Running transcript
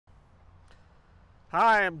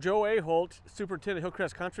Hi, I'm Joe Aholt, Superintendent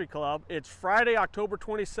Hillcrest Country Club. It's Friday, October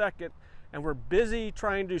 22nd, and we're busy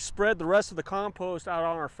trying to spread the rest of the compost out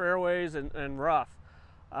on our fairways and rough.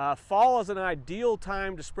 Fall is an ideal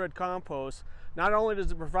time to spread compost. Not only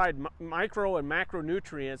does it provide micro and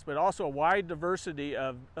macronutrients, but also a wide diversity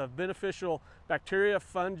of beneficial bacteria,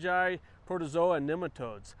 fungi, protozoa, and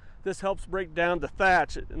nematodes. This helps break down the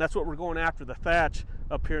thatch, and that's what we're going after, the thatch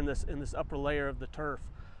up here in this upper layer of the turf.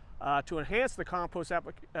 To enhance the compost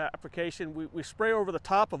application, we spray over the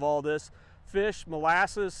top of all this fish,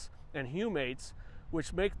 molasses, and humates,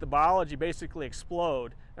 which make the biology basically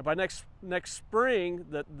explode. And by next spring,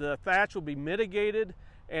 the thatch will be mitigated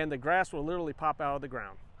and the grass will literally pop out of the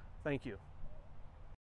ground. Thank you.